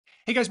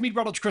Hey guys,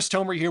 Meteorologist Chris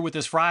Tomer here with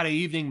this Friday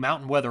evening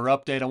mountain weather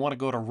update. I want to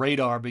go to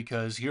radar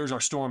because here's our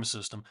storm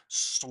system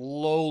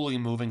slowly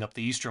moving up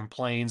the eastern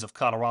plains of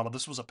Colorado.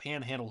 This was a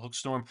panhandle hook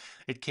storm.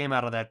 It came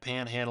out of that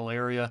panhandle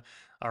area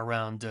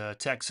around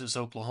Texas,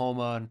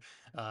 Oklahoma,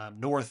 and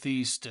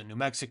northeast New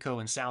Mexico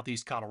and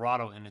southeast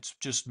Colorado, and it's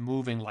just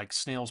moving like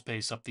snail's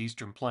pace up the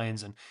eastern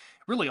plains. And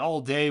really, all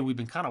day we've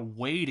been kind of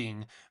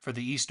waiting for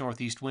the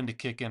east-northeast wind to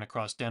kick in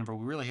across Denver.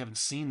 We really haven't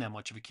seen that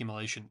much of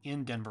accumulation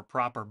in Denver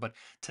proper, but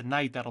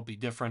tonight that'll be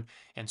different,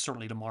 and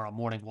certainly tomorrow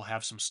morning we'll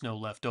have some snow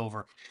left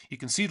over. You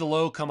can see the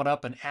low coming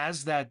up, and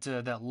as that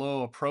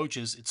low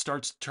approaches, it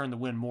starts to turn the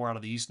wind more out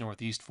of the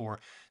east-northeast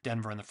for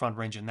Denver and the Front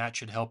Range, and that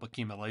should help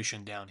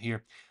accumulation down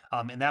here.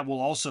 And that will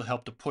also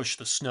help to push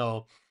the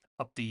snow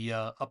up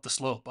the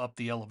slope, up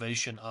the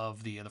elevation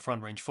of the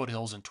Front Range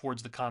foothills and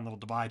towards the Continental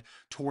Divide,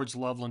 towards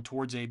Loveland,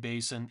 towards A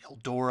Basin,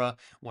 Eldora,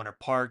 Winter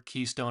Park,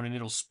 Keystone, and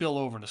it'll spill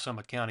over into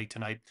Summit County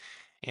tonight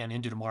and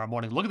into tomorrow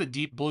morning. Look at the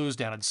deep blues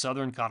down in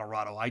southern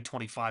Colorado.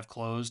 I-25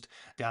 closed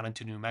down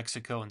into New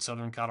Mexico and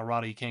southern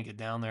Colorado. You can't get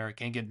down there. You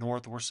can't get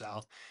north or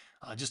south.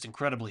 Just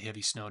incredibly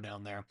heavy snow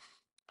down there.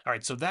 All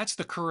right, so that's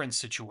the current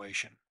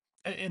situation.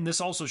 And this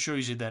also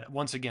shows you that,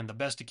 once again, the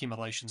best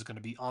accumulation is going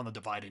to be on the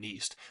divide and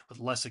east, with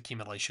less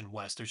accumulation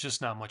west. There's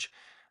just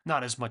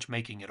not as much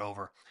making it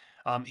over.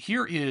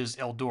 Here is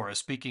Eldora,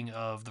 speaking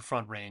of the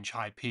Front Range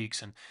high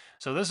peaks. And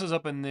so this is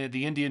up in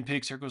the Indian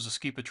Peaks. Here goes a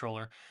ski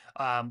patroller.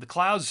 The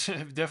clouds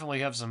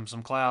definitely have some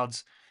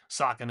clouds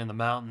socking in the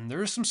mountain.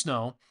 There is some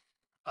snow,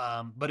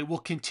 but it will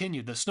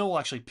continue. The snow will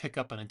actually pick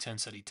up in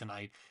intensity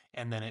tonight,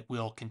 and then it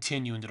will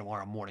continue into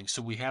tomorrow morning.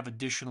 So we have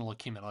additional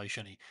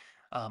accumulation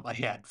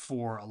ahead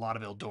for a lot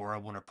of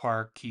Eldora, Winter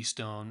Park,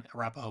 Keystone,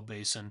 Arapahoe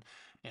Basin,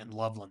 and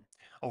Loveland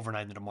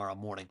overnight into tomorrow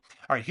morning.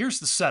 All right, here's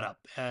the setup,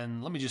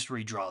 and let me just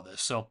redraw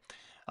this. So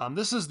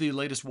this is the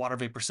latest water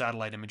vapor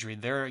satellite imagery.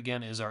 There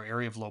again is our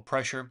area of low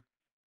pressure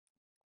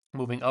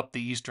moving up the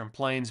eastern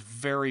plains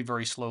very,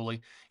 very slowly,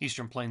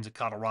 eastern plains of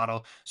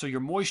Colorado. So your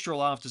moisture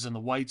loft is in the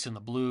whites and the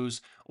blues.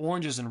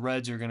 Oranges and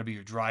reds are going to be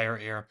your drier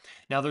air.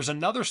 Now there's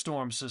another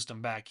storm system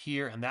back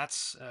here, and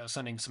that's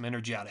sending some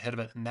energy out ahead of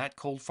it, and that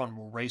cold front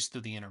will race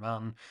through the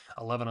Intermountain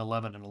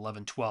 11-11 and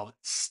 11-12.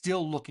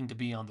 Still looking to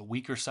be on the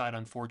weaker side,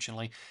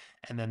 unfortunately,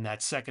 and then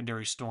that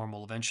secondary storm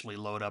will eventually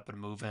load up and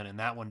move in, and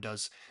that one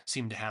does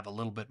seem to have a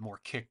little bit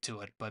more kick to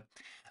it. But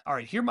all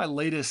right, here are my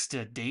latest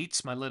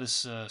dates, my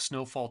latest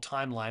snowfall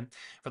timeline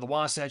for the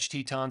Wasatch,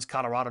 Tetons,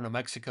 Colorado, New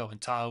Mexico, and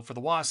Tahoe. For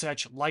the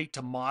Wasatch, light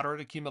to moderate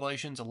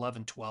accumulations,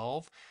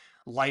 11-12,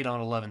 light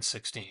on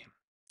 11-16.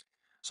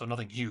 So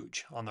nothing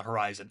huge on the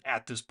horizon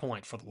at this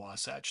point for the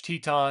Wasatch.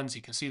 Tetons,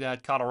 you can see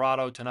that,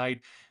 Colorado tonight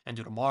and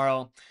to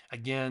tomorrow.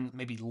 Again,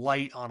 maybe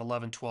light on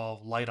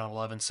 11-12, light on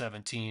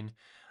 11-17.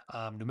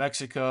 New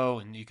Mexico,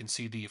 and you can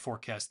see the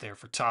forecast there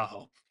for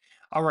Tahoe.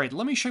 All right,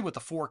 let me show you what the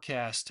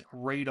forecast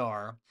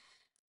radar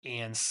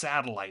and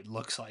satellite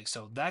looks like.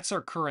 So that's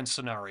our current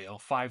scenario,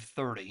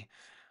 5:30,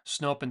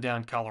 snow up and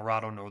down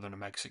Colorado, northern New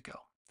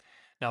Mexico.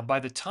 Now, by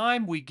the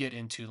time we get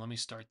into, let me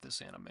start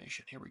this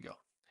animation. Here we go.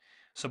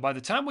 So by the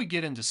time we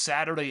get into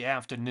Saturday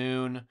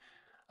afternoon,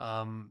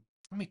 let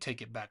me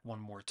take it back one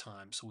more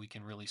time so we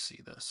can really see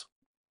this.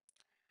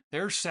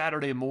 There's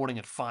Saturday morning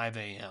at 5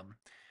 a.m.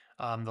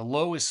 The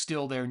low is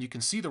still there, and you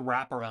can see the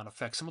wraparound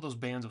effect. Some of those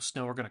bands of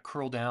snow are going to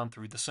curl down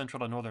through the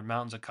central and northern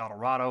mountains of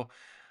Colorado.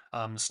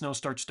 The snow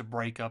starts to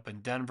break up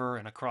in Denver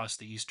and across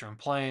the eastern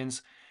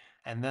plains,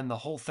 and then the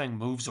whole thing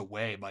moves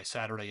away by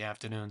Saturday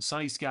afternoon.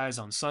 Sunny skies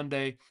on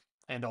Sunday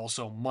and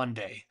also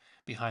Monday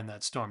behind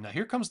that storm. Now,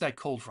 here comes that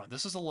cold front.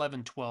 This is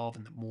 11-12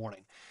 in the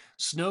morning.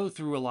 Snow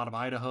through a lot of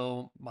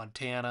Idaho,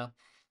 Montana,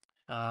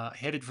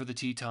 headed for the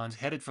Tetons,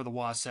 headed for the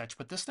Wasatch,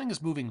 but this thing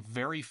is moving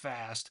very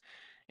fast,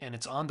 and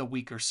it's on the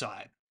weaker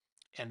side.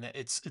 And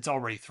it's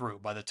already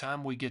through. By the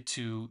time we get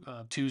to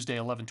Tuesday,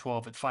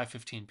 11-12 at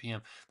 5:15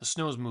 p.m., the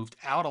snow's moved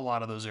out a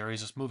lot of those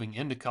areas. It's moving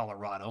into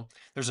Colorado.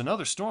 There's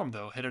another storm,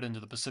 though, headed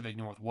into the Pacific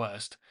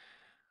Northwest.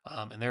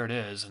 And there it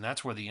is, and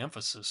that's where the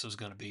emphasis is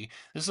going to be.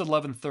 This is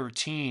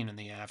 11:13 in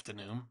the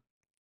afternoon,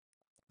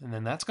 and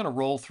then that's going to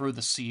roll through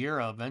the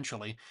Sierra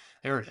eventually.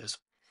 There it is.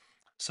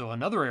 So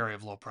another area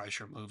of low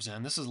pressure moves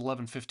in. This is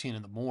 11:15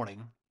 in the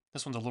morning.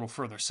 This one's a little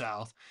further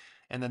south,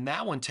 and then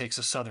that one takes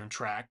a southern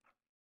track.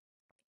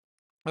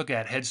 Look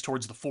at heads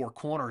towards the Four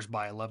Corners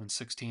by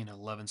 11:16 and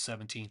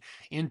 11:17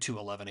 into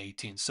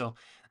 11:18. So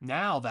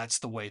now that's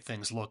the way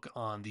things look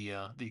on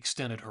the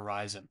extended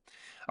horizon.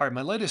 All right,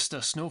 my latest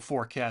snow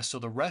forecast. So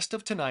the rest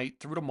of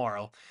tonight through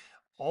tomorrow,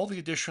 all the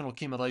additional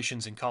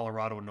accumulations in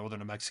Colorado and northern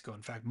New Mexico.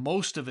 In fact,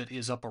 most of it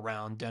is up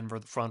around Denver,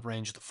 the Front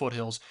Range, the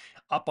foothills,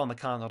 up on the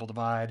Continental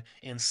Divide,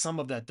 and some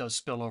of that does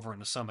spill over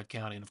into Summit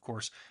County and, of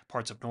course,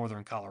 parts of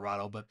northern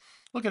Colorado. But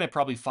looking at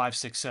probably 5,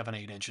 6, 7,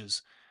 8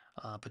 inches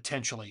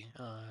potentially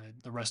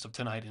the rest of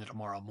tonight into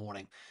tomorrow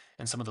morning,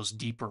 and some of those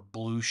deeper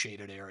blue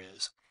shaded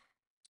areas.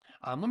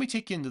 Let me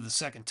take you into the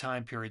second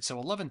time period. So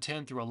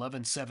 11:10 through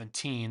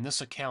 11:17, this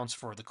accounts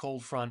for the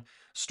cold front,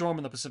 storm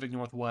in the Pacific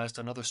Northwest,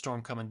 another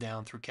storm coming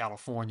down through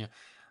California.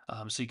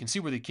 So you can see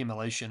where the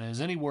accumulation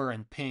is. Anywhere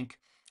in pink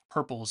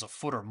purple is a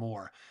foot or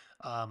more.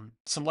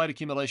 Some light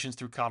accumulations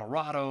through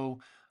Colorado,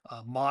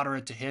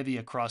 moderate to heavy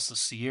across the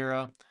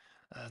Sierra.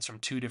 That's from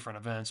two different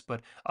events.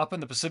 But up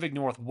in the Pacific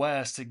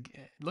Northwest,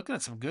 looking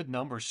at some good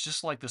numbers,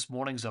 just like this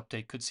morning's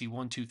update, could see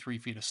 1, 2, 3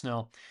 feet of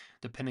snow,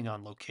 depending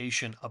on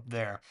location up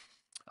there.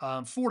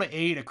 4 to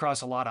 8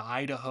 across a lot of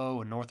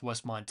Idaho and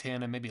northwest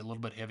Montana, maybe a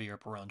little bit heavier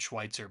up around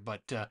Schweitzer,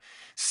 but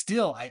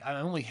still, I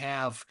only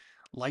have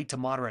light to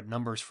moderate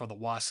numbers for the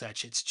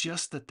Wasatch. It's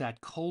just that that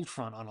cold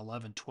front on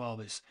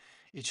 11/12 is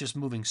it's just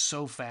moving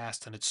so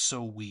fast and it's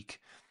so weak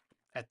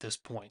at this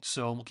point.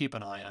 So we'll keep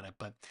an eye on it.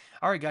 But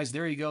all right, guys,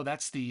 there you go.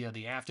 That's the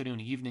afternoon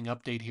evening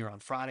update here on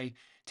Friday.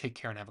 Take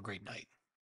care and have a great night.